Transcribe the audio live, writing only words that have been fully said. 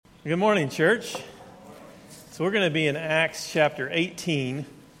Good morning, church. So we're going to be in Acts chapter 18.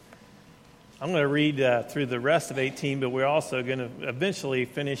 I'm going to read through the rest of 18, but we're also going to eventually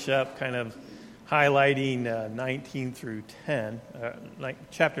finish up kind of highlighting 19 through 10,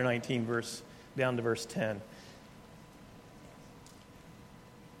 chapter 19, down to verse 10.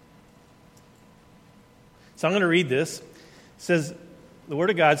 So I'm going to read this. It says, the Word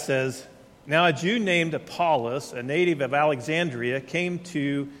of God says, "Now a Jew named Apollos, a native of Alexandria, came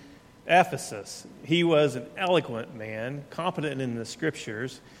to Ephesus. He was an eloquent man, competent in the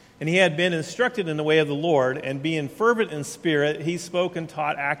Scriptures, and he had been instructed in the way of the Lord, and being fervent in spirit, he spoke and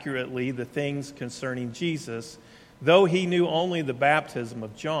taught accurately the things concerning Jesus, though he knew only the baptism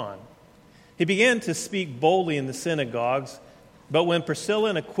of John. He began to speak boldly in the synagogues, but when Priscilla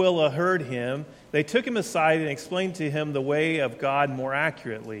and Aquila heard him, they took him aside and explained to him the way of God more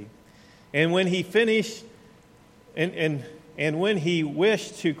accurately. And when he finished, and when he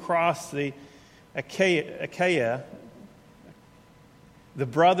wished to cross the Achaia, the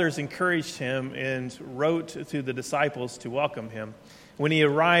brothers encouraged him and wrote to the disciples to welcome him. When he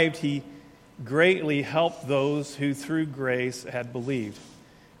arrived, he greatly helped those who through grace had believed.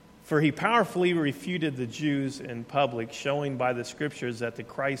 For he powerfully refuted the Jews in public, showing by the Scriptures that the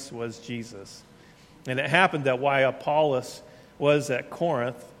Christ was Jesus. And it happened that while Apollos was at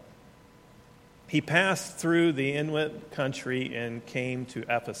Corinth, he passed through the inland country and came to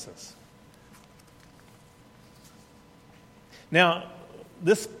Ephesus." Now,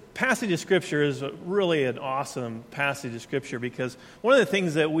 this passage of Scripture is really an awesome passage of Scripture because one of the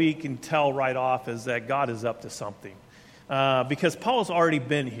things that we can tell right off is that God is up to something. Because Paul's already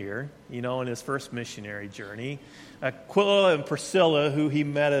been here, in his first missionary journey. Aquila and Priscilla, who he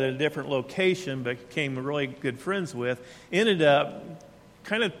met at a different location but became really good friends with, ended up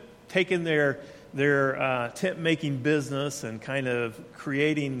kind of taking their tent-making business and kind of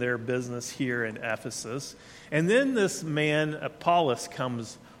creating their business here in Ephesus. And then this man, Apollos,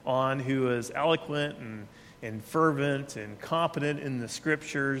 comes on who is eloquent and fervent and competent in the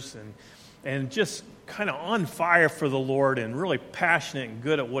Scriptures and just kind of on fire for the Lord and really passionate and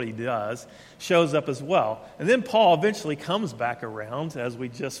good at what he does, shows up as well. And then Paul eventually comes back around, as we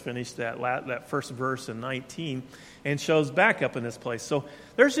just finished that first verse in 19, and shows back up in this place. So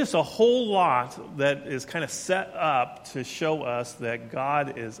there's just a whole lot that is kind of set up to show us that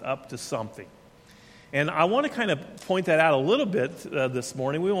God is up to something. And I want to kind of point that out a little bit this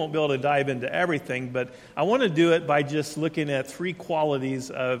morning. We won't be able to dive into everything, but I want to do it by just looking at three qualities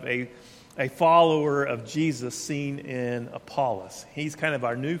of a follower of Jesus seen in Apollos. He's kind of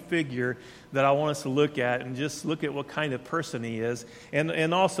our new figure that I want us to look at and just look at what kind of person he is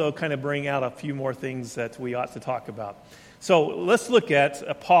and also kind of bring out a few more things that we ought to talk about. So let's look at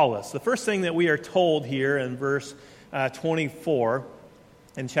Apollos. The first thing that we are told here in verse 24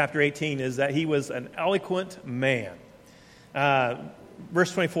 in chapter 18 is that he was an eloquent man.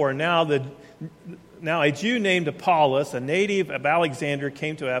 Verse 24, Now a Jew named Apollos, a native of Alexandria,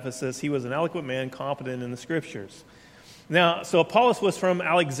 came to Ephesus. He was an eloquent man, competent in the Scriptures. Now, so Apollos was from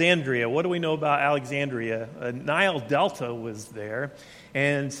Alexandria. What do we know about Alexandria? Nile Delta was there,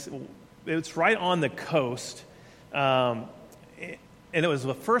 and it's right on the coast. And it was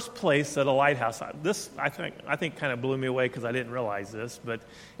the first place that a lighthouse. This I think kind of blew me away because I didn't realize this, but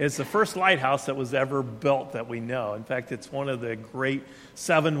it's the first lighthouse that was ever built that we know. In fact, it's one of the great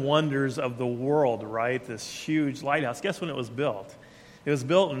seven wonders of the world, right? This huge lighthouse. Guess when it was built? It was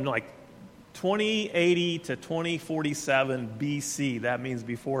built in like 2080 to 2047 BC. That means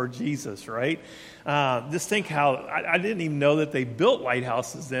before Jesus, right? Just think how, I didn't even know that they built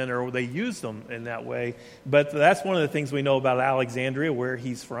lighthouses then or they used them in that way. But that's one of the things we know about Alexandria, where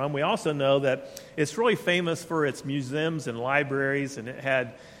he's from. We also know that it's really famous for its museums and libraries, and it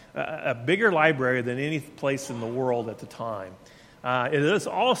had a bigger library than any place in the world at the time. It is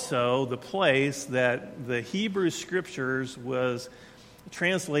also the place that the Hebrew Scriptures was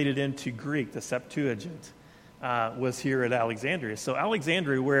translated into Greek. The Septuagint was here at Alexandria. So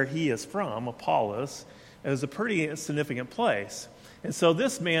Alexandria, where he is from, Apollos, is a pretty significant place. And so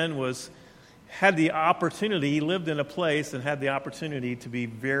this man had the opportunity, he lived in a place and had the opportunity to be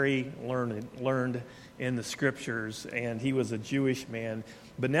very learned in the Scriptures, and he was a Jewish man.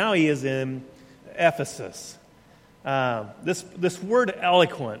 But now he is in Ephesus. This word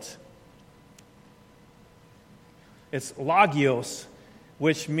eloquent, it's logios,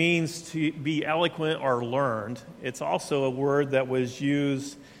 which means to be eloquent or learned. It's also a word that was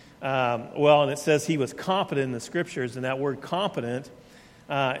used, and it says he was competent in the Scriptures, and that word competent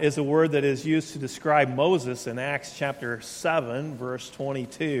is a word that is used to describe Moses in Acts chapter 7, verse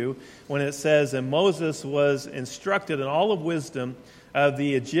 22, when it says, "And Moses was instructed in all of wisdom of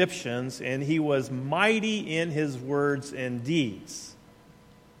the Egyptians, and he was mighty in his words and deeds.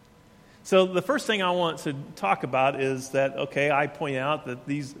 So the first thing I want to talk about is that, I point out that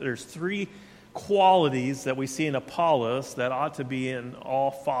there's three qualities that we see in Apollos that ought to be in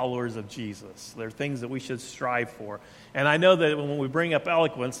all followers of Jesus. They're things that we should strive for. And I know that when we bring up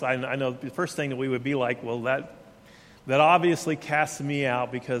eloquence, I know the first thing that we would be like, well, that obviously casts me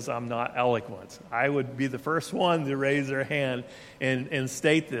out because I'm not eloquent. I would be the first one to raise their hand and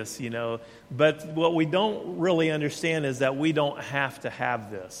state this, But what we don't really understand is that we don't have to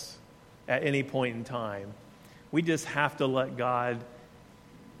have this at any point in time. We just have to let God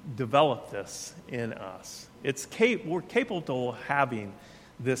develop this in us. We're capable of having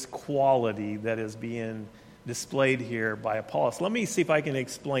this quality that is being displayed here by Apollos. Let me see if I can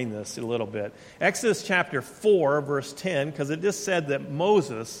explain this a little bit. Exodus chapter 4, verse 10, because it just said that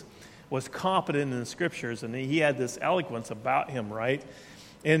Moses was competent in the scriptures and he had this eloquence about him, right?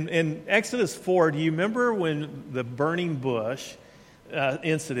 In Exodus 4, do you remember when the burning bush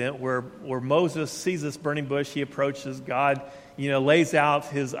incident where Moses sees this burning bush, he approaches God, lays out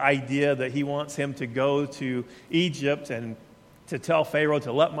his idea that he wants him to go to Egypt and to tell Pharaoh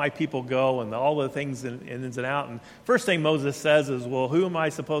to let my people go and all the things ins and out. And first thing Moses says is, well, who am I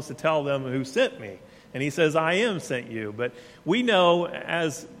supposed to tell them who sent me? And he says, I am sent you. But we know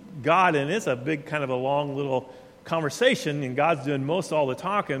as God, and it's a big kind of a long little conversation, and God's doing most all the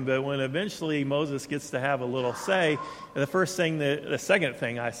talking, but when eventually Moses gets to have a little say, the second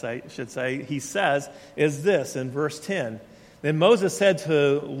thing he says is this in verse 10. Then Moses said to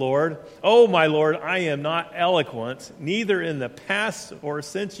the Lord, "Oh, my Lord, I am not eloquent, neither in the past or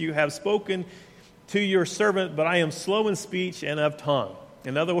since you have spoken to your servant, but I am slow in speech and of tongue."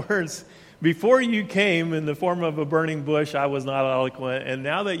 In other words, before you came in the form of a burning bush, I was not eloquent, and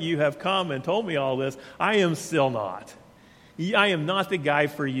now that you have come and told me all this, I am still not. I am not the guy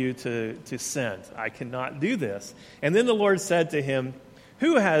for you to send. I cannot do this. And then the Lord said to him,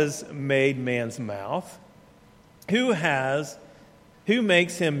 "Who has made man's mouth? Who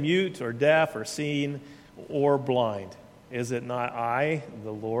makes him mute or deaf or seen or blind? Is it not I,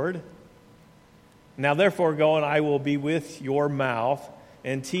 the Lord? Now therefore go, and I will be with your mouth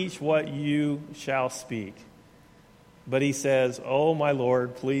and teach what you shall speak." But he says, "Oh, my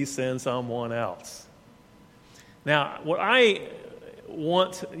Lord, please send someone else." Now, what I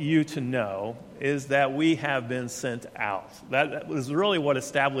want you to know is that we have been sent out. That was really what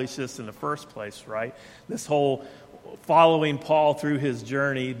established this in the first place, right? This whole following Paul through his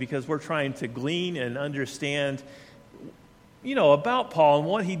journey, because we're trying to glean and understand, about Paul and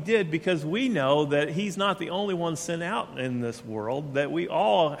what he did, because we know that he's not the only one sent out in this world, that we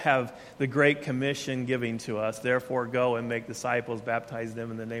all have the Great Commission giving to us. Therefore, go and make disciples, baptize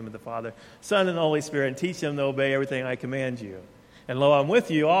them in the name of the Father, Son, and Holy Spirit, and teach them to obey everything I command you. And lo, I'm with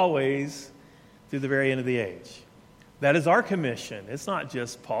you always through the very end of the age. That is our commission. It's not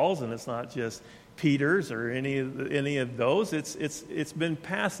just Paul's, and it's not just Peter's or any of those. It's been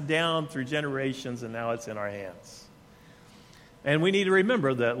passed down through generations, and now it's in our hands. And we need to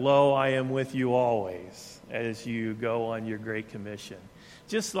remember that, lo, I am with you always as you go on your great commission.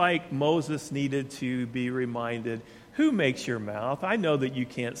 Just like Moses needed to be reminded, who makes your mouth? I know that you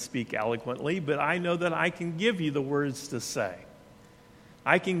can't speak eloquently, but I know that I can give you the words to say.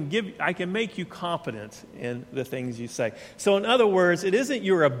 I can make you competent in the things you say. So in other words, it isn't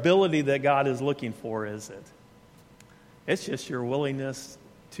your ability that God is looking for, is it? It's just your willingness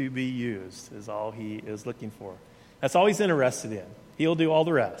to be used is all he is looking for. That's all he's interested in. He'll do all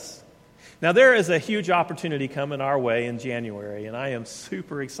the rest. Now, there is a huge opportunity coming our way in January, and I am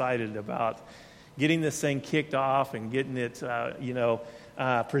super excited about getting this thing kicked off and getting it,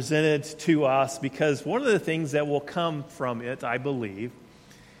 presented to us, because one of the things that will come from it, I believe,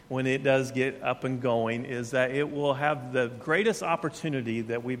 when it does get up and going, is that it will have the greatest opportunity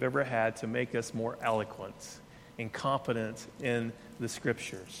that we've ever had to make us more eloquent and competent in the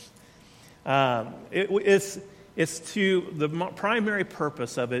Scriptures. The primary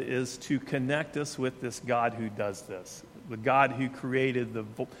purpose of it is to connect us with this God who does this, the God who created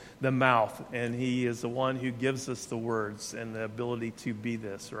the mouth, and he is the one who gives us the words and the ability to be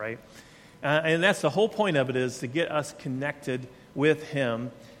this, right? And that's the whole point of it, is to get us connected with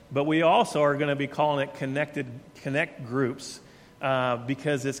him. But we also are going to be calling it connect groups,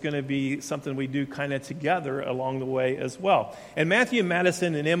 because it's going to be something we do kind of together along the way as well. And Matthew,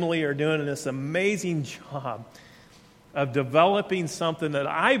 Madison, and Emily are doing this amazing job of developing something that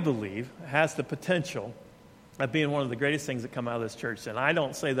I believe has the potential of being one of the greatest things that come out of this church. And I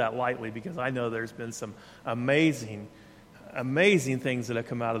don't say that lightly, because I know there's been some amazing, amazing things that have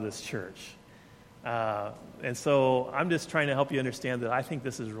come out of this church. And so I'm just trying to help you understand that I think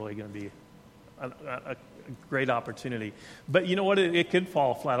this is really going to be a great opportunity. But you know what? It could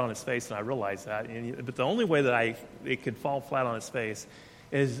fall flat on its face, and I realize that. But the only way that it could fall flat on its face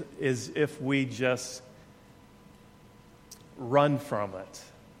is if we just run from it,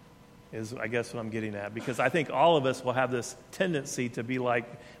 is I guess what I'm getting at. Because I think all of us will have this tendency to be like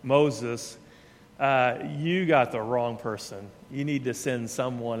Moses. You got the wrong person. You need to send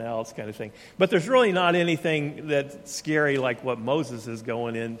someone else, kind of thing. But there's really not anything that's scary like what Moses is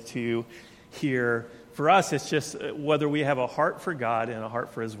going into here. For us, it's just whether we have a heart for God and a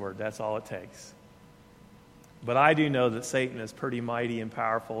heart for His Word. That's all it takes. But I do know that Satan is pretty mighty and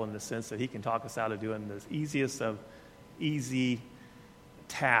powerful in the sense that he can talk us out of doing the easiest of easy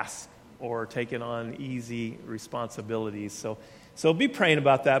tasks or taking on easy responsibilities. So be praying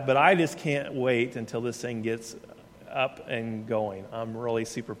about that, but I just can't wait until this thing gets up and going. I'm really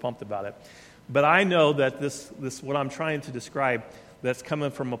super pumped about it. But I know that this what I'm trying to describe that's coming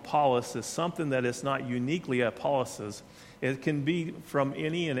from Apollos is something that is not uniquely Apollos'. It can be from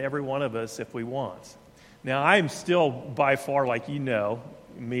any and every one of us if we want. Now, I'm still by far, like you know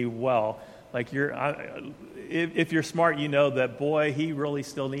me well, like if you're smart, you know that, boy, he really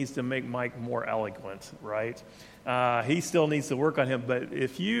still needs to make Mike more eloquent, right? He still needs to work on him. But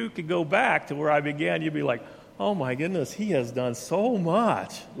if you could go back to where I began, you'd be like, oh my goodness, he has done so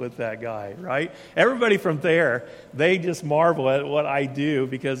much with that guy, right? Everybody from there, they just marvel at what I do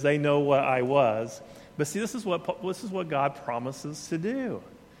because they know what I was. But see, this is what God promises to do.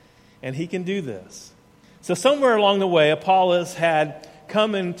 And he can do this. So somewhere along the way, Apollos had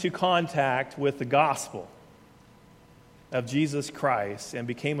come into contact with the gospel of Jesus Christ and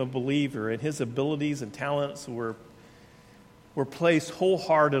became a believer, and his abilities and talents were placed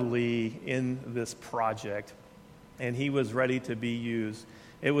wholeheartedly in this project, and he was ready to be used.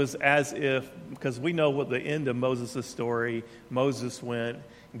 It was as if, because we know what the end of Moses' story, Moses went,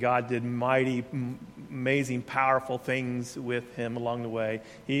 God did mighty, amazing, powerful things with him along the way.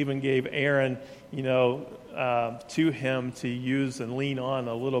 He even gave Aaron, to him to use and lean on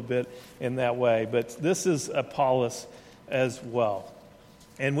a little bit in that way. But this is Apollos as well.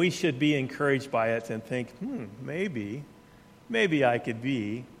 And we should be encouraged by it and think, maybe I could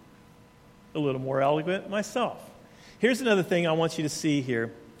be a little more eloquent myself. Here's another thing I want you to see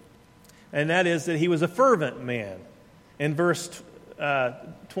here, and that is that he was a fervent man. In verse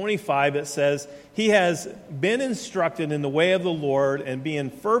 25, it says, he has been instructed in the way of the Lord, and being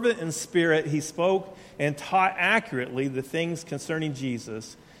fervent in spirit, he spoke and taught accurately the things concerning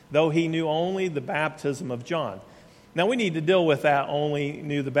Jesus, though he knew only the baptism of John. Now, we need to deal with that, only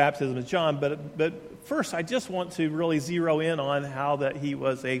knew the baptism of John, but first, I just want to really zero in on how that he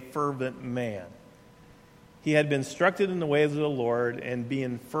was a fervent man. He had been instructed in the ways of the Lord and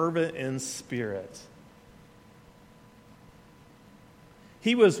being fervent in spirit.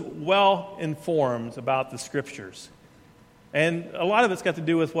 He was well informed about the Scriptures. And a lot of it's got to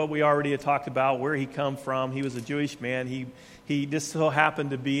do with what we already had talked about, where he come from. He was a Jewish man. He just so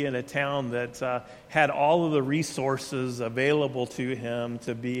happened to be in a town that had all of the resources available to him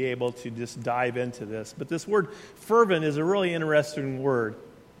to be able to just dive into this. But this word fervent is a really interesting word.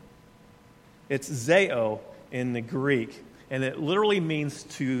 It's zeo in the Greek, and it literally means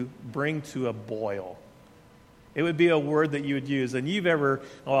to bring to a boil. It would be a word that you would use. And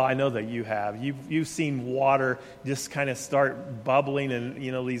I know that you have. You've seen water just kind of start bubbling and,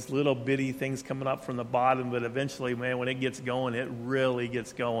 these little bitty things coming up from the bottom. But eventually, man, when it gets going, it really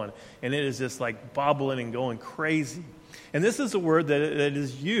gets going. And it is just like bubbling and going crazy. And this is a word that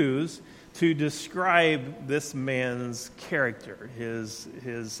is used to describe this man's character, his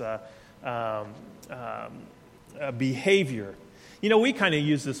behavior. We kind of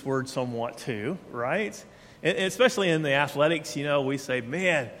use this word somewhat too, right? And especially in the athletics, we say,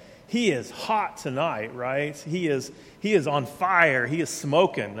 man, he is hot tonight, right? He is on fire. He is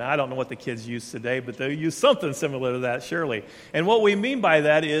smoking. Now, I don't know what the kids use today, but they use something similar to that, surely. And what we mean by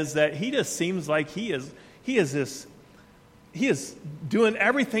that is that he just seems like he is doing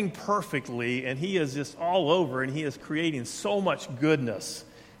everything perfectly, and he is just all over, and he is creating so much goodness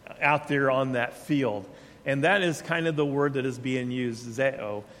out there on that field. And that is kind of the word that is being used,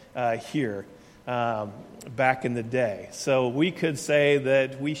 zeo, here. Back in the day. So we could say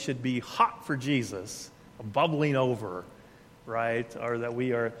that we should be hot for Jesus, bubbling over, right? Or that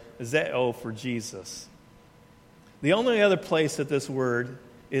we are zeo for Jesus. The only other place that this word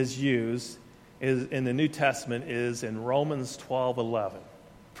is used is in the New Testament is in Romans 12:11.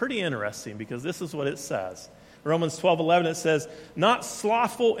 Pretty interesting because this is what it says. Romans 12:11, it says, not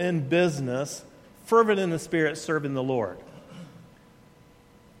slothful in business, fervent in the spirit, serving the Lord.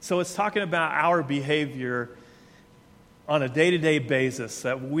 So it's talking about our behavior on a day-to-day basis,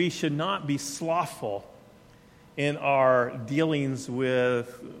 that we should not be slothful in our dealings with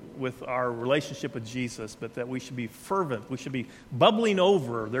our relationship with Jesus, but that we should be fervent. We should be bubbling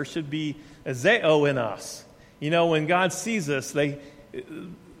over. There should be a zeo in us. When God sees us,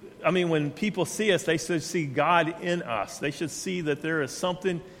 when people see us, they should see God in us. They should see that there is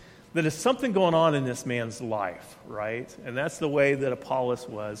something going on in this man's life, right? And that's the way that Apollos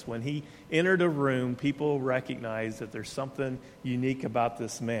was. When he entered a room, people recognized that there's something unique about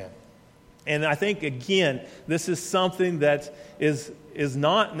this man. And I think, again, this is something that is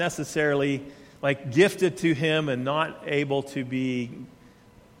not necessarily like gifted to him and not able to be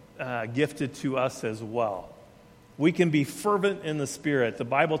gifted to us as well. We can be fervent in the Spirit. The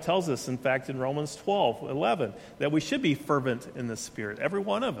Bible tells us, in fact, in Romans 12:11, that we should be fervent in the Spirit. Every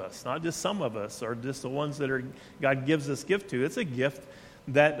one of us, not just some of us, or just the ones that God gives us gift to. It's a gift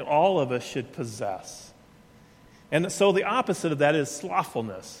that all of us should possess. And so the opposite of that is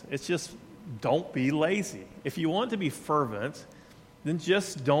slothfulness. It's just don't be lazy. If you want to be fervent, then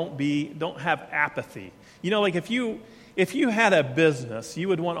just don't have apathy. Like if you had a business, you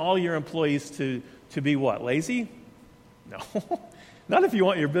would want all your employees to be what? Lazy? No. Not if you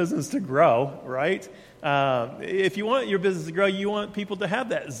want your business to grow, right? If you want your business to grow, you want people to have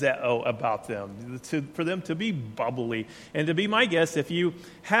that zeo about them, for them to be bubbly. And to be my guest, if you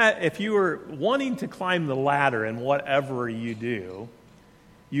were wanting to climb the ladder in whatever you do,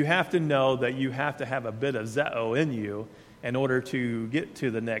 you have to know that you have to have a bit of zeo in you in order to get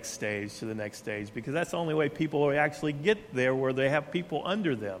to the next stage, because that's the only way people will actually get there, where they have people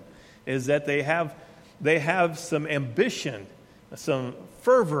under them, is that they have some ambition, some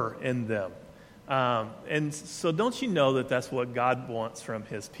fervor in them. And so don't you know that that's what God wants from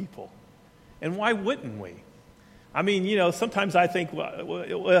his people? And why wouldn't we? Sometimes I think,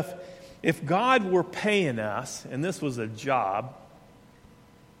 well, if God were paying us, and this was a job,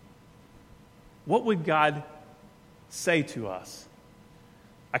 what would God say to us?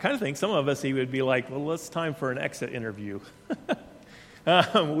 I kind of think some of us, he would be like, well, it's time for an exit interview.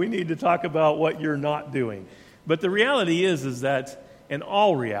 We need to talk about what you're not doing. But the reality is that in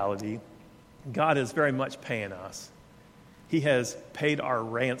all reality, God is very much paying us. He has paid our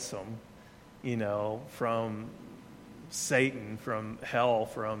ransom, from Satan, from hell,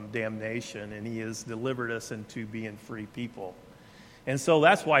 from damnation, and he has delivered us into being free people. And so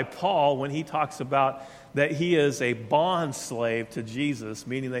that's why Paul, when he talks about that he is a bond slave to Jesus,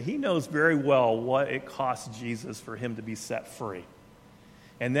 meaning that he knows very well what it costs Jesus for him to be set free.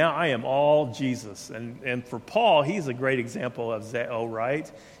 And now I am all Jesus. And for Paul, he's a great example of zeo,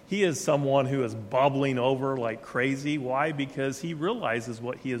 right? He is someone who is bubbling over like crazy. Why? Because he realizes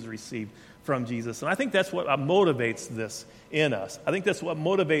what he has received from Jesus. And I think that's what motivates this in us. I think that's what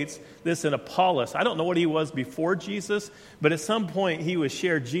motivates this in Apollos. I don't know what he was before Jesus, but at some point he was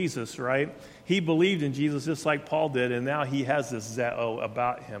shared Jesus, right? He believed in Jesus just like Paul did, and now he has this zeo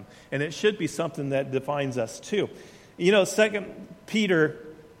about him. And it should be something that defines us too. 2 Peter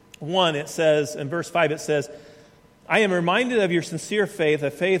 1, it says, in verse 5, it says, I am reminded of your sincere faith, a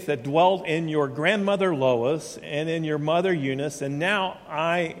faith that dwelt in your grandmother Lois and in your mother Eunice, and now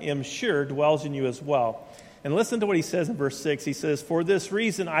I am sure dwells in you as well. And listen to what he says in verse 6. He says, for this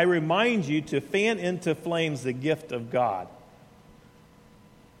reason I remind you to fan into flames the gift of God,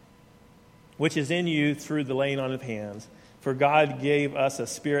 which is in you through the laying on of hands. For God gave us a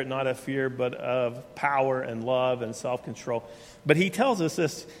spirit not of fear, but of power and love and self-control. But he tells us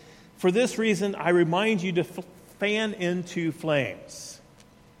this, for this reason I remind you to fan into flames.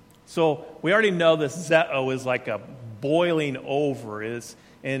 So we already know this zeo is like a boiling over.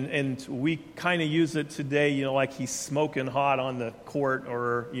 And we kind of use it today, like he's smoking hot on the court,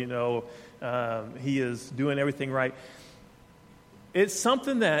 or, he is doing everything right. It's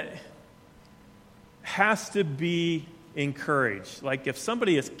something that has to be encouraged. Like if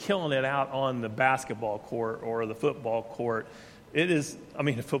somebody is killing it out on the basketball court or the football court,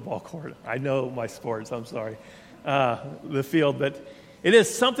 the football court. I know my sports, I'm sorry. The field, but it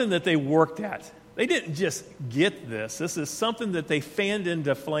is something that they worked at. They didn't just get this. This is something that they fanned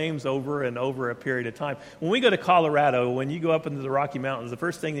into flames over and over a period of time. When we go to Colorado, when you go up into the Rocky Mountains, the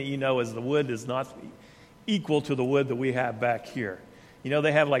first thing that you know is the wood is not equal to the wood that we have back here.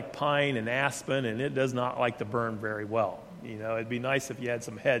 They have like pine and aspen, and it does not like to burn very well. It'd be nice if you had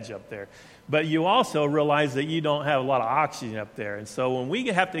some hedge up there. But you also realize that you don't have a lot of oxygen up there. And so when we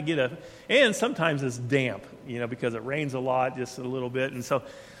have to and sometimes it's damp, because it rains a lot, just a little bit. And so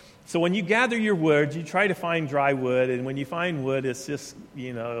So when you gather your wood, you try to find dry wood, and when you find wood, it's just,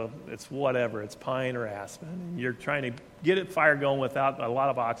 it's whatever. It's pine or aspen, and you're trying to get a fire going without a lot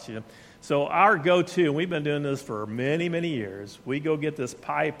of oxygen. So our go-to, and we've been doing this for many, many years, we go get this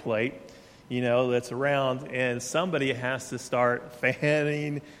pie plate, that's around, and somebody has to start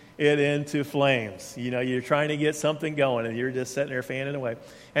fanning it into flames. You're trying to get something going, and you're just sitting there fanning away.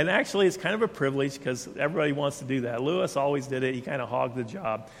 And actually, it's kind of a privilege because everybody wants to do that. Lewis always did it. He kind of hogged the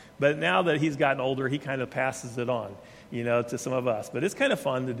job. But now that he's gotten older, he kind of passes it on, to some of us. But it's kind of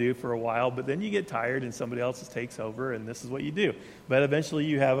fun to do for a while, but then you get tired and somebody else takes over, and this is what you do. But eventually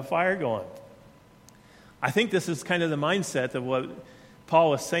you have a fire going. I think this is kind of the mindset of what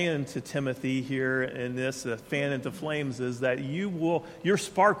Paul is saying to Timothy here in this fan into flames, is that your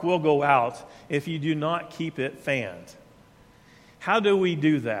spark will go out if you do not keep it fanned. How do we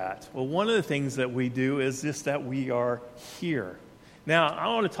do that? Well, one of the things that we do is just that we are here. Now, I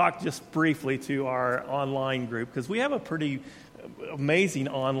want to talk just briefly to our online group, because we have a pretty amazing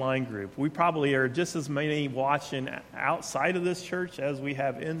online group. We probably are just as many watching outside of this church as we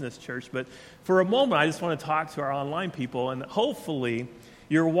have in this church. But for a moment, I just want to talk to our online people, and hopefully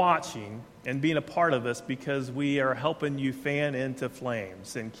you're watching and being a part of this because we are helping you fan into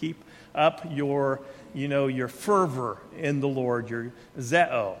flames and keep up your fervor in the Lord, your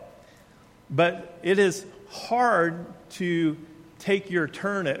zeo. But it is hard to take your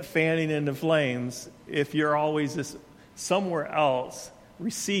turn at fanning into flames if you're always just somewhere else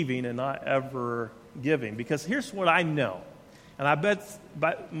receiving and not ever giving. Because here's what I know, and I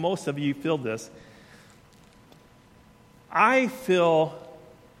bet most of you feel this. I feel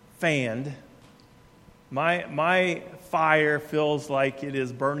fanned. My fire feels like it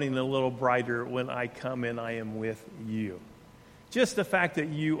is burning a little brighter when I come and I am with you. Just the fact that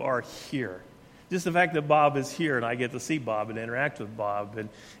you are here. Just the fact that Bob is here and I get to see Bob and interact with Bob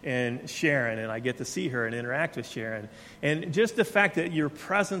and Sharon, and I get to see her and interact with Sharon. And just the fact that your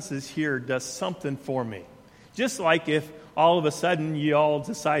presence is here does something for me. Just like if all of a sudden you all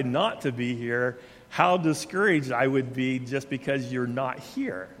decide not to be here, how discouraged I would be just because you're not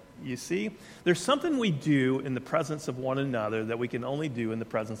here. You see? There's something we do in the presence of one another that we can only do in the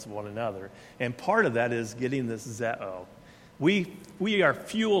presence of one another. And part of that is getting this zeo. We are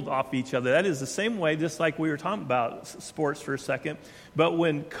fueled off each other. That is the same way, just like we were talking about sports for a second. But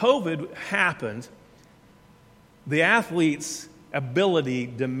when COVID happened, the athletes' ability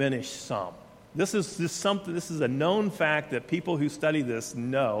diminished some. This is a known fact that people who study this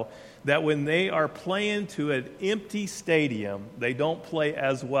know, that when they are playing to an empty stadium, they don't play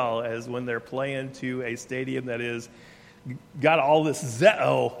as well as when they're playing to a stadium that is got all this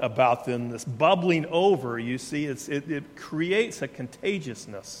zeo about them, this bubbling over. You see, it creates a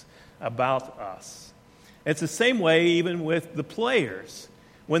contagiousness about us. It's the same way even with the players.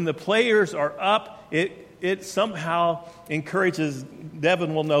 When the players are up, it somehow encourages.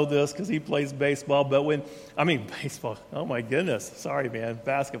 Devin will know this because he plays baseball. But baseball. Oh my goodness, sorry, man,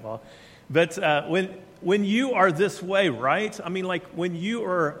 basketball. But when you are this way, right? When you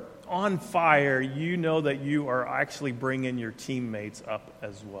are on fire, you know that you are actually bringing your teammates up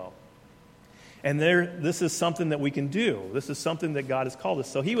as well. And this is something that we can do. This is something that God has called us.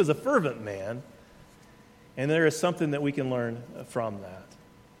 So he was a fervent man, and there is something that we can learn from that.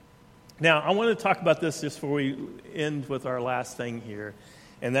 Now, I want to talk about this just before we end with our last thing here,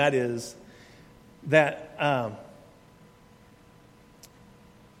 and that is that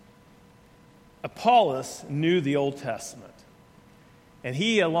Apollos knew the Old Testament. And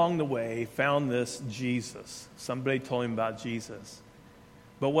he, along the way, found this Jesus. Somebody told him about Jesus.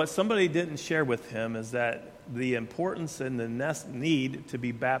 But what somebody didn't share with him is that the importance and the need to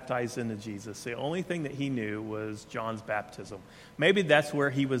be baptized into Jesus. The only thing that he knew was John's baptism. Maybe that's where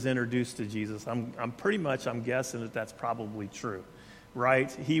he was introduced to Jesus. I'm guessing that that's probably true,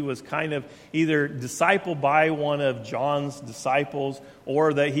 right? He was kind of either discipled by one of John's disciples,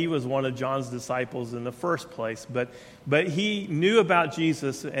 or that he was one of John's disciples in the first place. But he knew about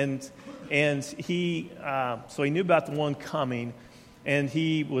Jesus, and he knew about the one coming, and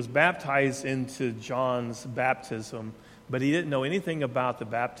he was baptized into John's baptism, but he didn't know anything about the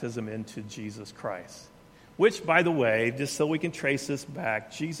baptism into Jesus Christ. Which, by the way, just so we can trace this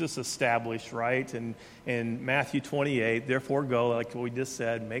back, Jesus established, right, in Matthew 28, therefore go, like we just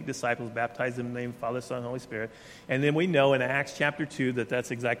said, make disciples, baptize them in the name of the Father, Son, and Holy Spirit. And then we know in Acts chapter 2 that that's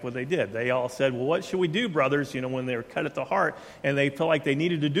exactly what they did. They all said, well, what should we do, brothers, when they were cut at the heart, and they felt like they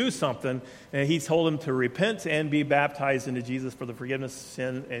needed to do something. And he told them to repent and be baptized into Jesus for the forgiveness of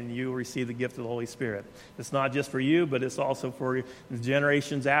sin, and you will receive the gift of the Holy Spirit. It's not just for you, but it's also for the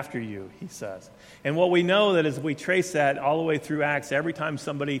generations after you, he says. And what we know know that as we trace that all the way through Acts, every time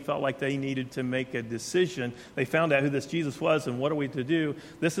somebody felt like they needed to make a decision, they found out who this Jesus was and what are we to do.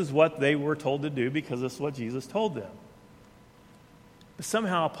 This is what they were told to do because this is what Jesus told them. But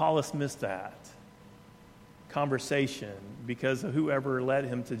somehow Apollos missed that conversation because whoever led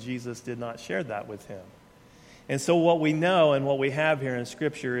him to Jesus did not share that with him. And so what we know and what we have here in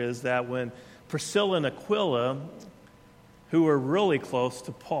Scripture is that when Priscilla and Aquila, who were really close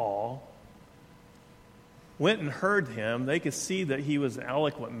to Paul, went and heard him, they could see that he was an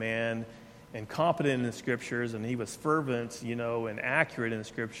eloquent man and competent in the Scriptures, and he was fervent, and accurate in the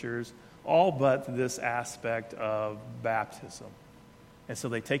Scriptures, all but this aspect of baptism. And so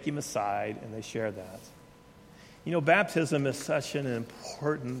they take him aside and they share that. Baptism is such an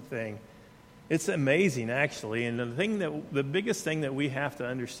important thing. It's amazing, actually, and the biggest thing that we have to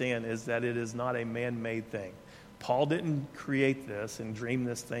understand is that it is not a man-made thing. Paul didn't create this and dream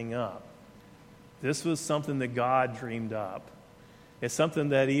this thing up. This was something that God dreamed up. It's something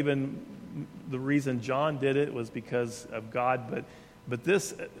that even the reason John did it was because of God, but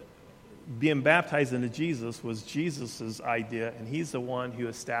this being baptized into Jesus was Jesus' idea, and he's the one who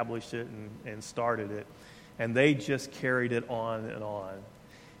established it and started it, and they just carried it on and on.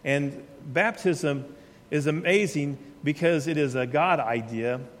 And baptism is amazing because it is a God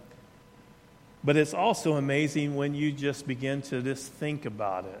idea, but it's also amazing when you just begin to just think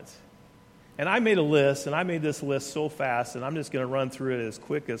about it. And I made a list, and I made this list so fast, and I'm just going to run through it as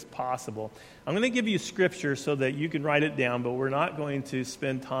quick as possible. I'm going to give you scripture so that you can write it down, but we're not going to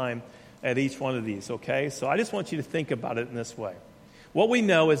spend time at each one of these, okay? So I just want you to think about it in this way. What we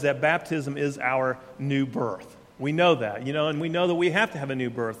know is that baptism is our new birth. We know that, and we know that we have to have a new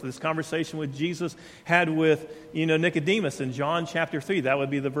birth. This conversation with Jesus had with, Nicodemus in John chapter 3. That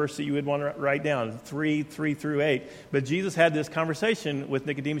would be the verse that you would want to write down, 3 through 8. But Jesus had this conversation with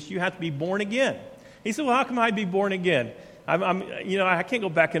Nicodemus. You have to be born again. He said, well, how come I'd be born again? I can't go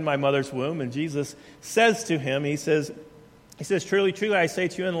back in my mother's womb. And Jesus says to him, he says, truly, truly, I say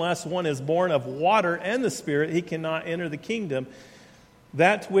to you, unless one is born of water and the Spirit, he cannot enter the kingdom.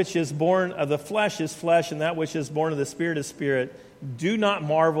 That which is born of the flesh is flesh, and that which is born of the Spirit is spirit. Do not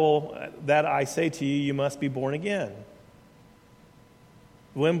marvel that I say to you, you must be born again.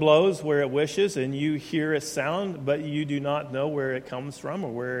 The wind blows where it wishes, and you hear its sound, but you do not know where it comes from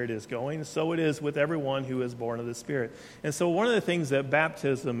or where it is going. So it is with everyone who is born of the Spirit. And so one of the things that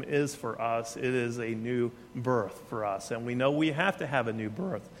baptism is for us, it is a new birth for us. And we know we have to have a new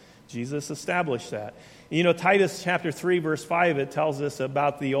birth. Jesus established that. Titus chapter 3, verse 5, it tells us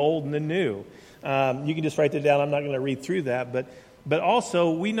about the old and the new. You can just write that down. I'm not going to read through that. But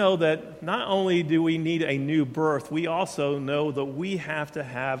also, we know that not only do we need a new birth, we also know that we have to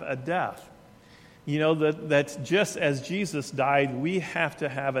have a death. That's just as Jesus died, we have to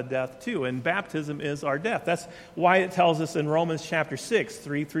have a death too. And baptism is our death. That's why it tells us in Romans chapter 6,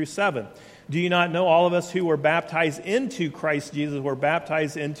 3 through 7. Do you not know all of us who were baptized into Christ Jesus were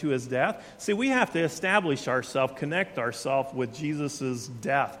baptized into his death? See, we have to establish ourselves, connect ourselves with Jesus'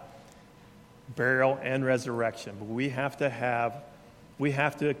 death, burial, and resurrection. But we have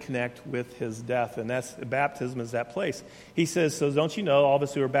to connect with his death, and that's baptism is that place. He says, so don't you know, all of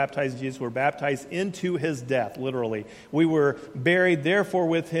us who were baptized in Jesus were baptized into his death, literally. We were buried, therefore,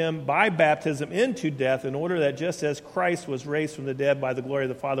 with him by baptism into death, in order that just as Christ was raised from the dead by the glory of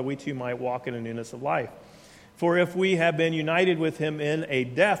the Father, we too might walk in a newness of life. For if we have been united with him in a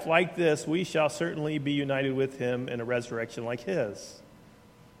death like this, we shall certainly be united with him in a resurrection like his.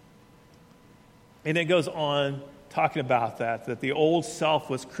 And it goes on talking about that the old self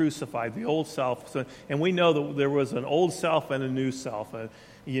was crucified, the old self. And we know that there was an old self and a new self,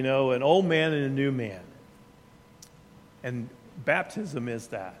 an old man and a new man. And baptism is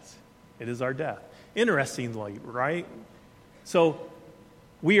that. It is our death. Interestingly, right? So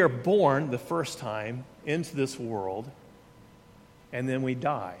we are born the first time into this world, and then we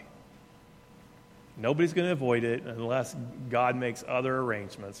die. Nobody's going to avoid it unless God makes other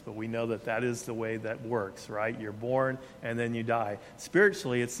arrangements, but we know that is the way that works, right? You're born and then you die.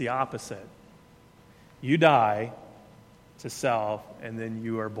 Spiritually, it's the opposite. You die to self, and then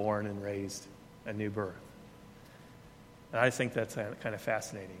you are born and raised a new birth. And I think that's kind of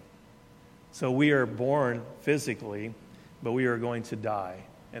fascinating. So we are born physically, but we are going to die,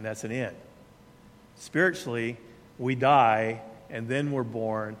 and that's an end. Spiritually, we die, and then we're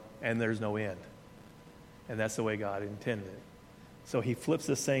born, and there's no end. And that's the way God intended it. So he flips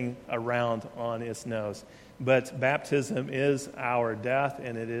this thing around on its nose. But baptism is our death,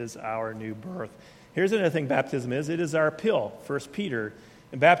 and it is our new birth. Here's another thing baptism is. It is our appeal, 1 Peter.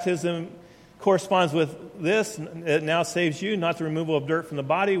 And baptism corresponds with this. It now saves you, not the removal of dirt from the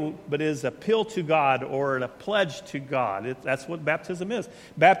body, but is appeal to God or a pledge to God. That's what baptism is.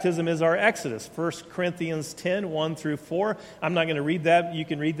 Baptism is our exodus. 1 Corinthians 10, 1 through 4. I'm not going to read that. You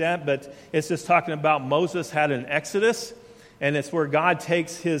can read that, but it's just talking about Moses had an exodus, and it's where God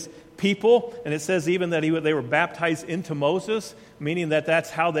takes his people, and it says even that they were baptized into Moses, meaning that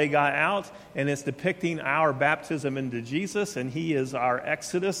that's how they got out, and it's depicting our baptism into Jesus, and he is our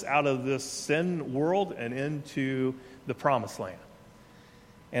exodus out of this sin world and into the promised land.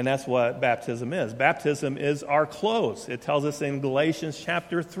 And that's what baptism is. Baptism is our clothes. It tells us in Galatians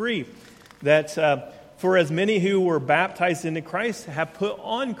chapter 3 that for as many who were baptized into Christ have put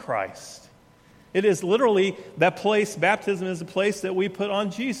on Christ. It is literally that place, baptism is the place that we put on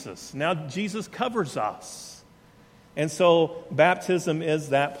Jesus. Now Jesus covers us. And so baptism is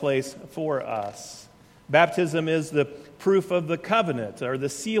that place for us. Baptism is the proof of the covenant or the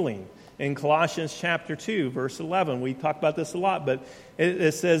sealing. In Colossians chapter 2, verse 11, we talk about this a lot, but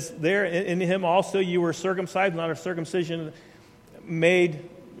it says there, in him also you were circumcised, not a circumcision made,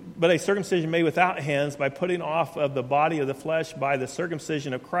 but a circumcision made without hands, by putting off of the body of the flesh by the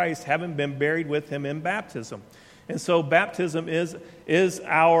circumcision of Christ, having been buried with him in baptism. And so baptism is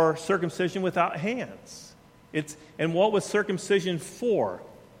our circumcision without hands. And what was circumcision for?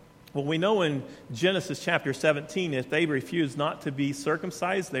 Well, we know in Genesis chapter 17, if they refused not to be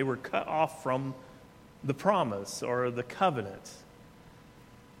circumcised, they were cut off from the promise or the covenant.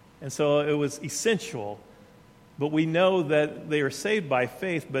 And so it was essential. But we know that they are saved by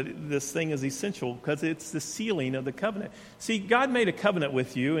faith, but this thing is essential because it's the sealing of the covenant. See, God made a covenant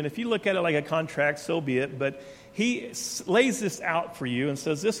with you, and if you look at it like a contract, so be it, but he lays this out for you and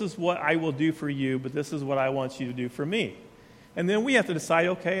says, this is what I will do for you, but this is what I want you to do for me. And then we have to decide,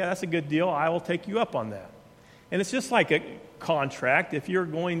 okay, that's a good deal, I will take you up on that. And it's just like a contract. If you're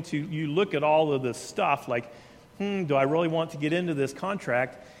going to, you look at all of this stuff like, do I really want to get into this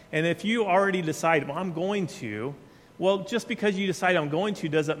contract? And if you already decide, well, I'm going to, well, just because you decide I'm going to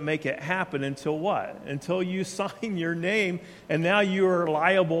doesn't make it happen until what? Until you sign your name, and now you are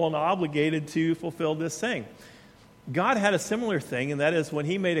liable and obligated to fulfill this thing. God had a similar thing, and that is when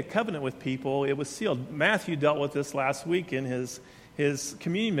he made a covenant with people, it was sealed. Matthew dealt with this last week in his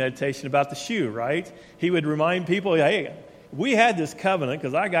communion meditation about the shoe, right? He would remind people, hey, we had this covenant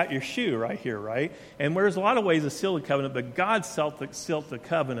because I got your shoe right here, right? And there's a lot of ways to seal the covenant, but God sealed the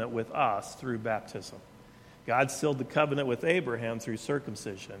covenant with us through baptism. God sealed the covenant with Abraham through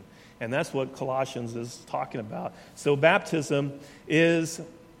circumcision. And that's what Colossians is talking about. So baptism is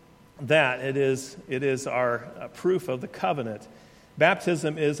that. It is our proof of the covenant.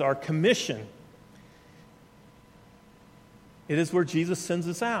 Baptism is our commission. It is where Jesus sends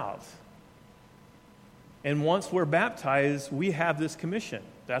us out. And once we're baptized, we have this commission.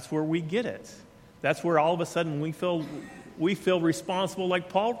 That's where we get it. That's where all of a sudden we feel responsible like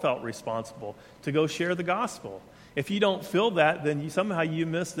Paul felt responsible to go share the gospel. If you don't feel that, then somehow you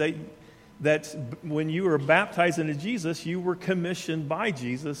miss that when you were baptized into Jesus, you were commissioned by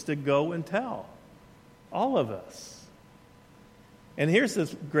Jesus to go and tell all of us. And here's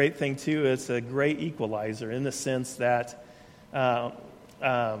this great thing too. It's a great equalizer in the sense that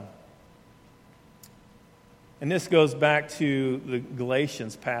and this goes back to the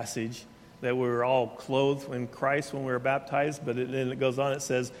Galatians passage that we were all clothed in Christ when we were baptized, but then it goes on, it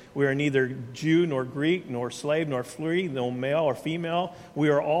says, we are neither Jew nor Greek, nor slave nor free, no male or female. We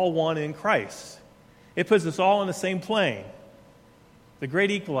are all one in Christ. It puts us all on the same plane. The great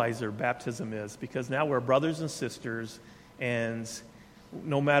equalizer baptism is, because now we're brothers and sisters, and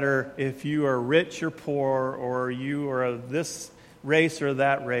no matter if you are rich or poor, or you are of this race or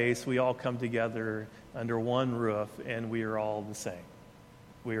that race, we all come together under one roof, and we are all the same.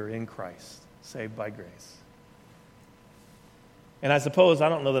 We are in Christ, saved by grace. And I suppose, I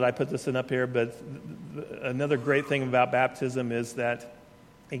don't know that I put this up here, but another great thing about baptism is that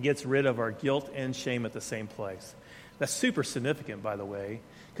it gets rid of our guilt and shame at the same place. That's super significant, by the way,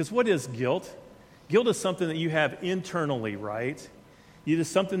 because what is guilt? Guilt is something that you have internally, right? It is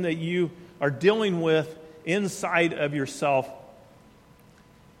something that you are dealing with inside of yourself,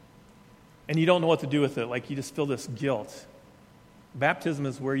 and you don't know what to do with it. Like, you just feel this guilt. Baptism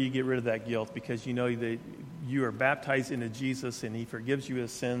is where you get rid of that guilt, because you know that you are baptized into Jesus and he forgives you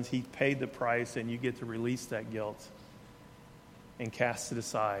his sins. He paid the price, and you get to release that guilt and cast it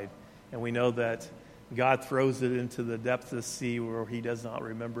aside. And we know that God throws it into the depths of the sea where he does not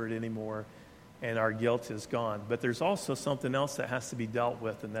remember it anymore, and our guilt is gone. But there's also something else that has to be dealt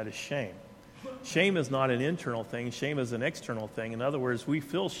with, and that is shame. Shame is not an internal thing. Shame is an external thing. In other words, we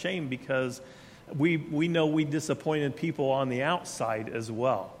feel shame because we know we disappointed people on the outside as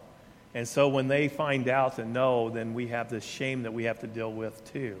well. And so when they find out and know, then we have this shame that we have to deal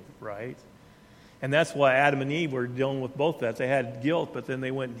with too, right? And that's why Adam and Eve were dealing with both that. They had guilt, but then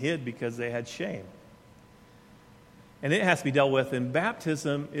they went and hid because they had shame. And it has to be dealt with. And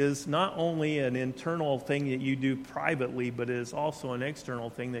baptism is not only an internal thing that you do privately, but it is also an external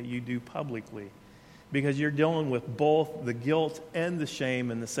thing that you do publicly. Because you're dealing with both the guilt and the shame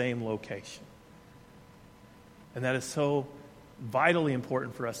in the same location. And that is so vitally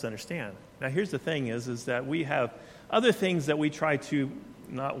important for us to understand. Now, here's the thing is that we have other things that we try to,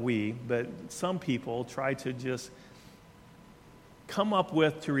 not we, but some people try to just come up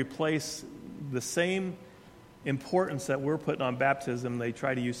with to replace the same importance that we're putting on baptism. They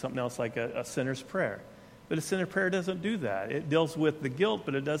try to use something else like a sinner's prayer. But a sinner's prayer doesn't do that. It deals with the guilt,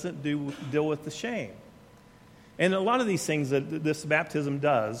 but it doesn't deal with the shame. And a lot of these things that this baptism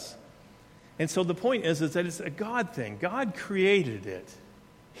does. And so the point is that it's a God thing. God created it.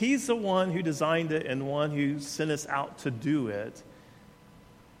 He's the one who designed it and one who sent us out to do it.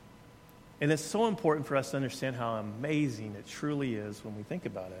 And it's so important for us to understand how amazing it truly is when we think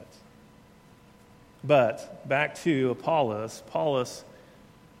about it. But back to Apollos. Apollos,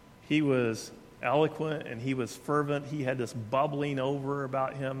 he was eloquent and he was fervent. He had this bubbling over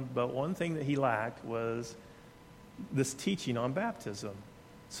about him. But one thing that he lacked was this teaching on baptism.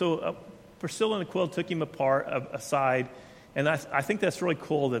 So Priscilla and Aquila took him aside, and I think that's really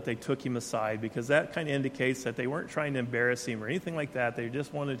cool that they took him aside, because that kind of indicates that they weren't trying to embarrass him or anything like that. They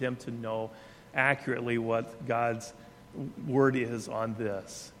just wanted him to know accurately what God's word is on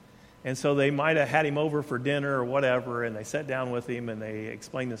this. And so they might have had him over for dinner or whatever, and they sat down with him and they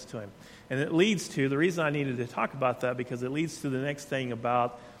explained this to him. And it leads to, the reason I needed to talk about that, because it leads to the next thing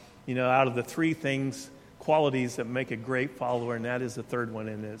about, out of the three qualities that make a great follower, and that is the third one,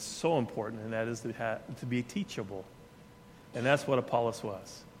 and it's so important, and that is to be teachable. And that's what Apollos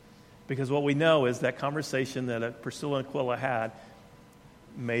was. Because what we know is that conversation that Priscilla and Aquila had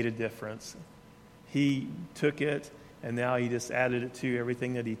made a difference. He took it, and now he just added it to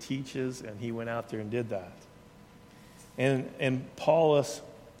everything that he teaches, and he went out there and did that. And Apollos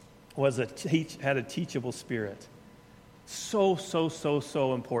had a teachable spirit. So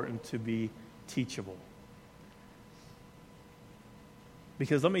important to be teachable.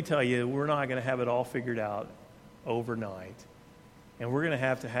 Because let me tell you, we're not going to have it all figured out overnight. And we're going to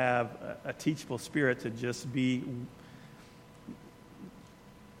have a teachable spirit to just be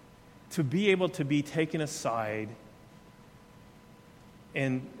able to be taken aside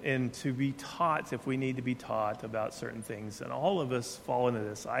and to be taught if we need to be taught about certain things. And all of us fall into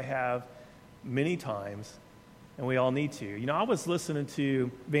this. I have many times, and we all need to. I was listening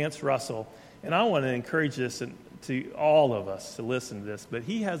to Vance Russell, and I want to encourage this to all of us to listen to this, but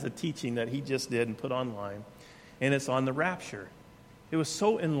he has a teaching that he just did and put online, and it's on the rapture. It was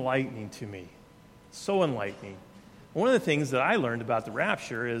so enlightening to me, so enlightening. One of the things that I learned about the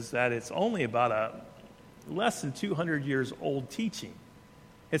rapture is that it's only about less than 200 years old teaching.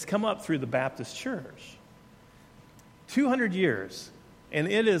 It's come up through the Baptist church. 200 years,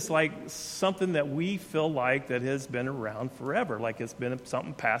 and it is like something that we feel like that has been around forever, like it's been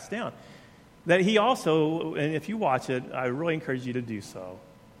something passed down. That he also, and if you watch it, I really encourage you to do so.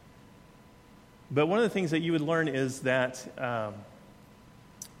 But one of the things that you would learn is that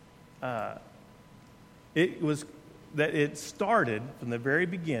it started from the very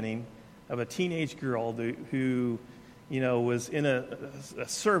beginning of a teenage girl who was in a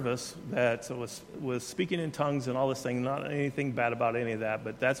service that was speaking in tongues and all this thing. Not anything bad about any of that,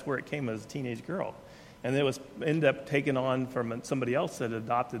 but that's where it came as a teenage girl. And it ended up taken on from somebody else that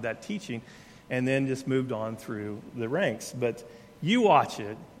adopted that teaching, and then just moved on through the ranks. But you watch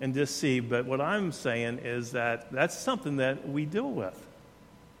it and just see. But what I'm saying is that that's something that we deal with.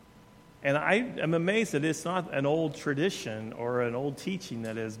 And I am amazed that it's not an old tradition or an old teaching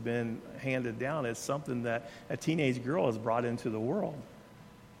that has been handed down. It's something that a teenage girl has brought into the world.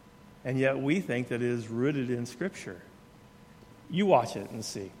 And yet we think that it is rooted in Scripture. You watch it and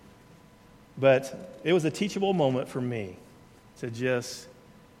see. But it was a teachable moment for me to just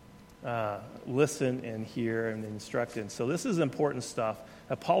listen and hear and instruct in. So this is important stuff.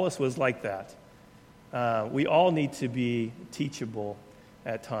 Apollos was like that. We all need to be teachable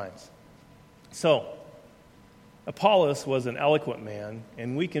at times. So, Apollos was an eloquent man,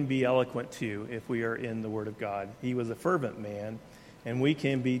 and we can be eloquent too if we are in the Word of God. He was a fervent man, and we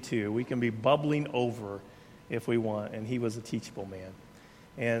can be too. We can be bubbling over if we want, and he was a teachable man.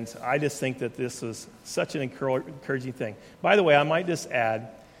 And I just think that this is such an encouraging thing. By the way, I might just add,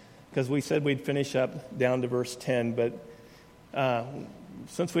 because we said we'd finish up down to verse 10, but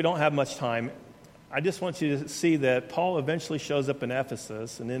since we don't have much time, I just want you to see that Paul eventually shows up in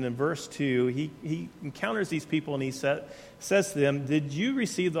Ephesus, and then in verse 2, he encounters these people, and he says to them, did you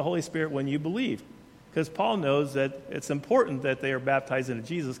receive the Holy Spirit when you believed? Because Paul knows that it's important that they are baptized into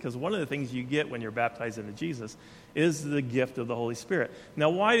Jesus, because one of the things you get when you're baptized into Jesus is the gift of the Holy Spirit. Now,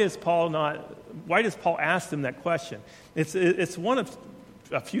 why does Paul ask them that question? It's one of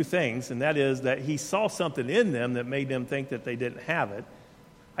a few things, and that is that he saw something in them that made them think that they didn't have it.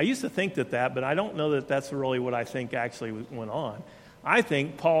 I used to think that, but I don't know that that's really what I think actually went on. I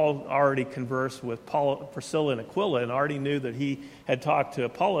think Paul already conversed with Priscilla and Aquila and already knew that he had talked to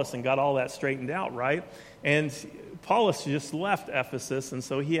Apollos and got all that straightened out, right? And Apollos just left Ephesus, and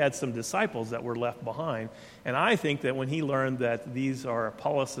so he had some disciples that were left behind. And I think that when he learned that these are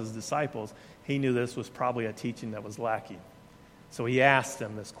Apollos' disciples, he knew this was probably a teaching that was lacking. So he asked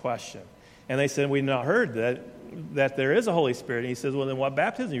them this question. And they said, we've not heard that there is a Holy Spirit. And he says, well, then what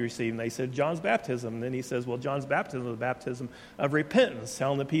baptism you received? And they said, John's baptism. And then he says, well, John's baptism is the baptism of repentance,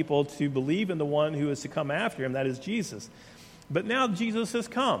 telling the people to believe in the one who is to come after him, that is Jesus. But now Jesus has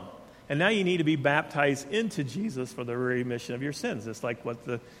come. And now you need to be baptized into Jesus for the remission of your sins. It's like what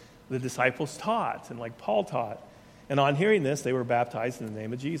the disciples taught and like Paul taught. And on hearing this, they were baptized in the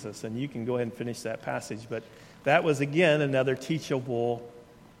name of Jesus. And you can go ahead and finish that passage. But that was, again, another teachable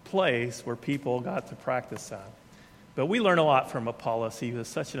place where people got to practice that. But we learn a lot from Apollos. He was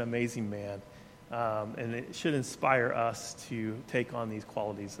such an amazing man. And it should inspire us to take on these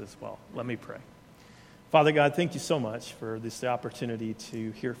qualities as well. Let me pray. Father God, thank you so much for this opportunity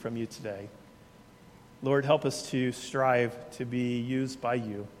to hear from you today. Lord, help us to strive to be used by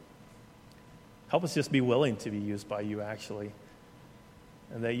you. Help us just be willing to be used by you, actually.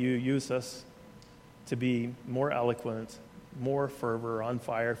 And that you use us to be more eloquent, more fervor, on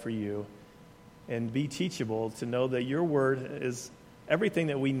fire for you, and be teachable to know that your word is everything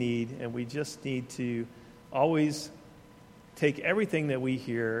that we need, and we just need to always take everything that we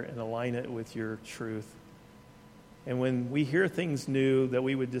hear and align it with your truth. And when we hear things new, that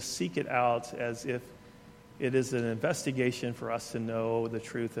we would just seek it out as if it is an investigation for us to know the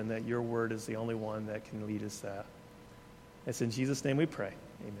truth, and that your word is the only one that can lead us that. It's in Jesus' name we pray.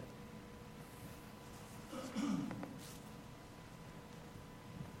 Amen.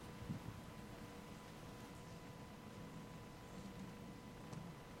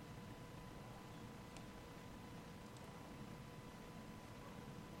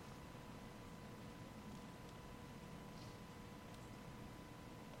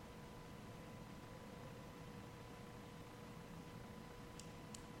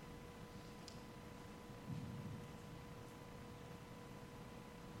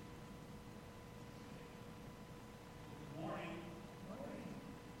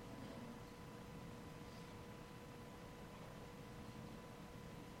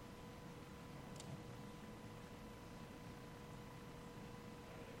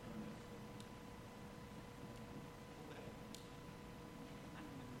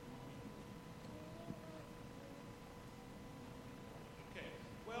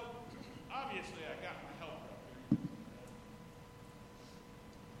 Obviously, I got my helper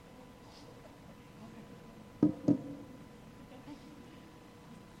up here.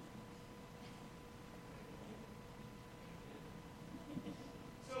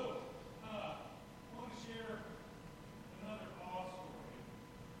 So, I want to share another Paul story.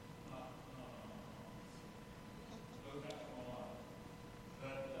 Goes out from a lot.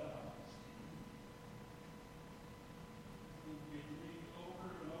 But we read over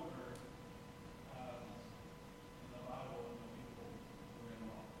and over in the Bible and the people who are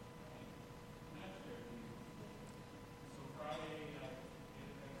involved. Right? And that's very easy. So Friday, I get a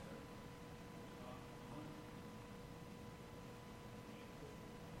text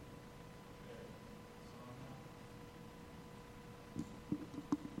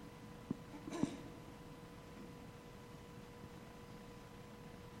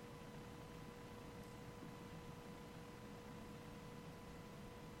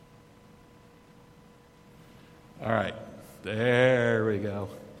All right, there we go.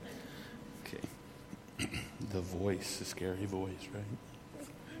 Okay, the voice, the scary voice,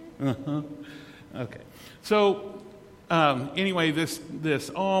 right? Uh-huh. Okay, so anyway,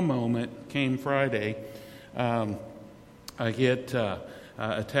 this awe moment came Friday. I get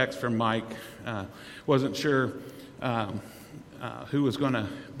a text from Mike. Wasn't sure who was going to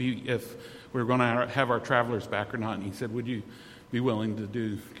be, if we were going to have our travelers back or not, and he said, "Would you be willing to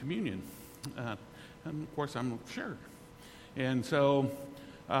do communion?" And of course, I'm sure. And so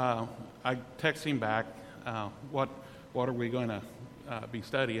I text him back, what are we going to be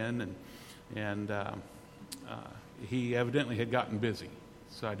studying? And he evidently had gotten busy,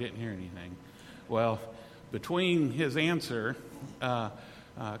 so I didn't hear anything. Well, between his answer,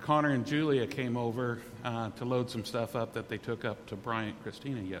 Connor and Julia came over to load some stuff up that they took up to Bryant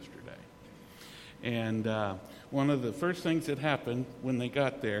Christina yesterday. And one of the first things that happened when they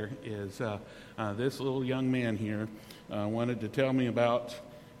got there is this little young man here wanted to tell me about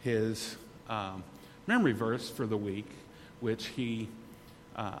his memory verse for the week, which he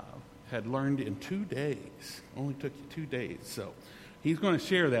had learned in 2 days. Only took you 2 days. So he's going to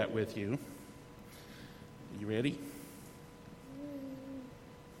share that with you. You ready?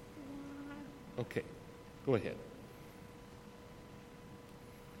 Okay, go ahead.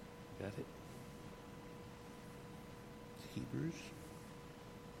 Got it? Hebrews.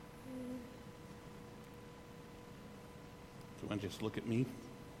 Do you want to just look at me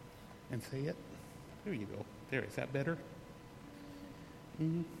and say it? There you go. There, is that better?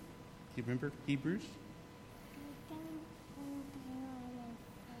 Mm-hmm. You remember Hebrews?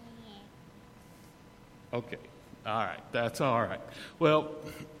 Okay. All right. That's all right. Well,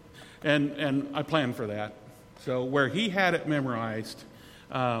 and I planned for that. So where he had it memorized,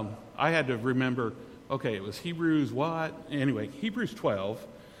 I had to remember, okay, it was Hebrews what? Anyway, Hebrews 12,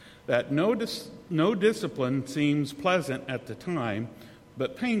 that no discipline seems pleasant at the time,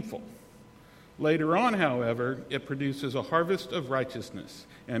 but painful. Later on, however, it produces a harvest of righteousness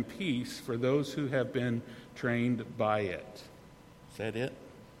and peace for those who have been trained by it. Is that it?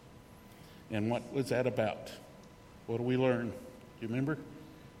 And what was that about? What do we learn? Do you remember?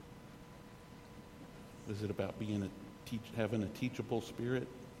 Was it about being having a teachable spirit?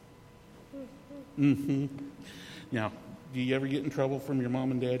 Mm-hmm. Now, do you ever get in trouble from your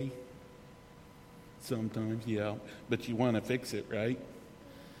mom and daddy? Sometimes, yeah. But you want to fix it, right?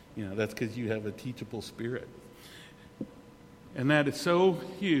 You know, that's because you have a teachable spirit. And that is so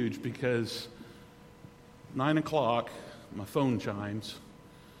huge because 9 o'clock, my phone chimes,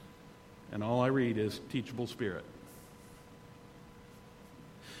 and all I read is teachable spirit.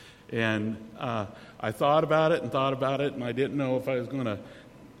 And I thought about it, and I didn't know if I was going to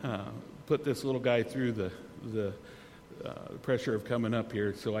put this little guy through the pressure of coming up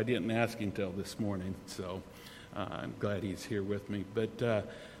here, so I didn't ask him till this morning. So I'm glad he's here with me. But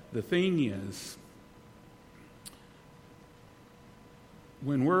the thing is,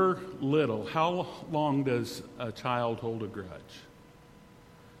 when we're little, how long does a child hold a grudge?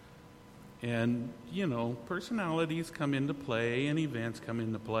 And, you know, personalities come into play and events come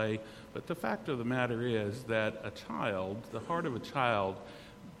into play, but the fact of the matter is that a child, the heart of a child,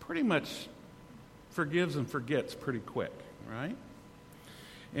 pretty much forgives and forgets pretty quick, right?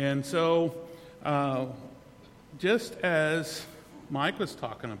 And so, just as Mike was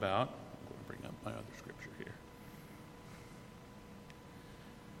talking about, I'm going to bring up my other scripture here.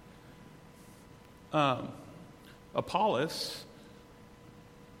 Apollos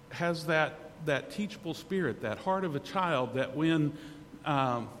has that teachable spirit, that heart of a child, that when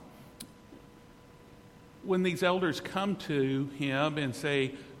these elders come to him and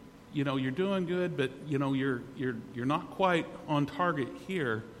say, you know, you're doing good, but you know you're not quite on target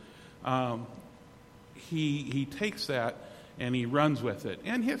here, he takes that and he runs with it.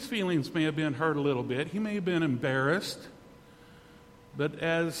 And his feelings may have been hurt a little bit. He may have been embarrassed, but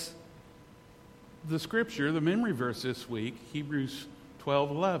as the scripture, the memory verse this week, Hebrews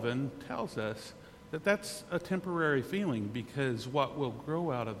 12:11, tells us that that's a temporary feeling, because what will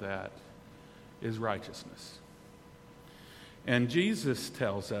grow out of that is righteousness. And Jesus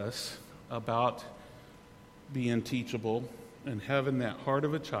tells us about being teachable and having that heart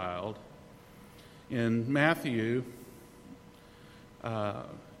of a child. In Matthew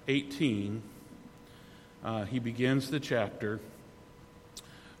 18, he begins the chapter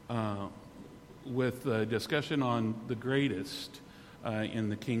with a discussion on the greatest in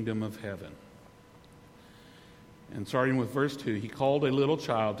the kingdom of heaven. And starting with verse 2, he called a little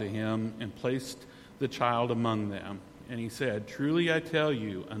child to him and placed the child among them. And he said, "Truly I tell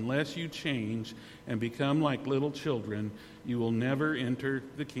you, unless you change and become like little children, you will never enter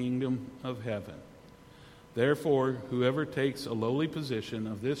the kingdom of heaven. Therefore, whoever takes a lowly position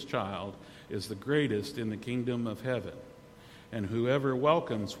of this child is the greatest in the kingdom of heaven. And whoever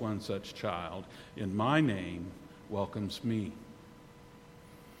welcomes one such child in my name welcomes me."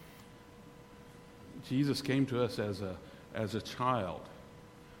 Jesus came to us as a child,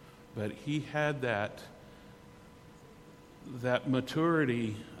 but he had that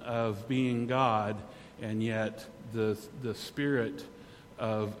maturity of being God, and yet the spirit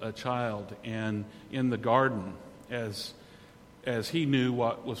of a child. And in the garden, as he knew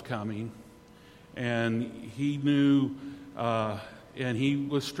what was coming, and he knew, and he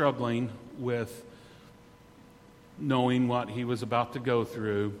was struggling with knowing what he was about to go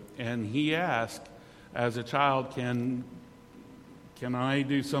through. And he asked, as a child, can I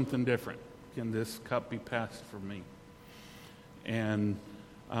do something different? Can this cup be passed for me? And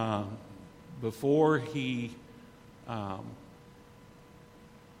before he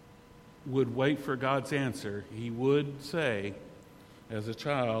would wait for God's answer, he would say, as a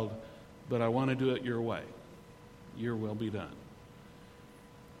child, but I want to do it your way. Your will be done.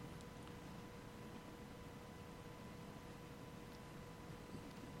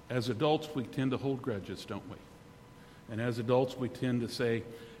 As adults, we tend to hold grudges, don't we? And as adults, we tend to say,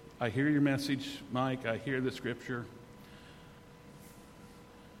 I hear your message, Mike, I hear the scripture.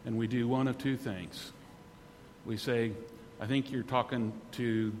 And we do one of two things. We say, I think you're talking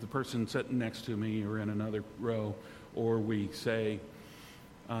to the person sitting next to me or in another row. Or we say,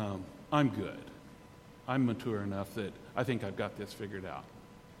 I'm good. I'm mature enough that I think I've got this figured out.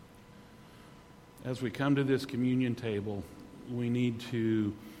 As we come to this communion table, we need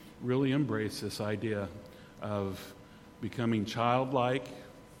to really embrace this idea of becoming childlike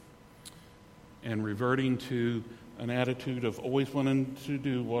and reverting to an attitude of always wanting to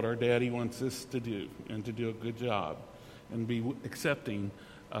do what our daddy wants us to do and to do a good job and be accepting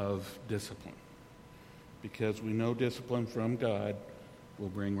of discipline, because we know discipline from God will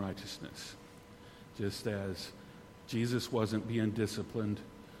bring righteousness. Just as Jesus wasn't being disciplined,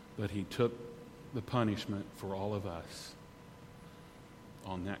 but he took the punishment for all of us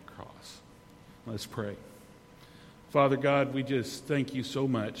on that cross. Let's pray. Father God, we just thank you so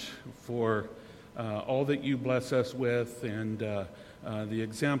much for all that you bless us with and the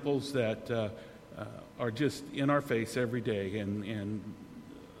examples that are just in our face every day. And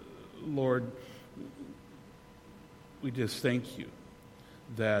Lord, we just thank you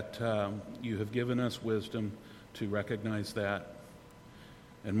that you have given us wisdom to recognize that,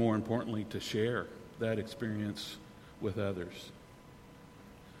 and more importantly, to share that experience with others.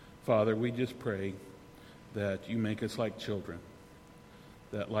 Father, we just pray that you make us like children,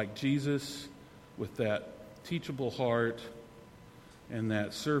 that like Jesus, with that teachable heart and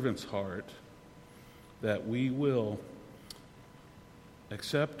that servant's heart, that we will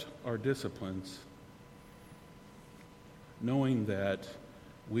accept our disciplines, knowing that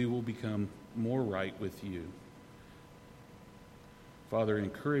we will become more right with you. Father,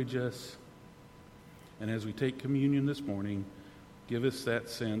 encourage us, and as we take communion this morning, give us that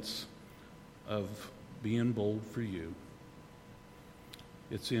sense of being bold for you.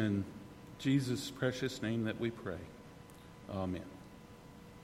 It's in Jesus' precious name that we pray. Amen.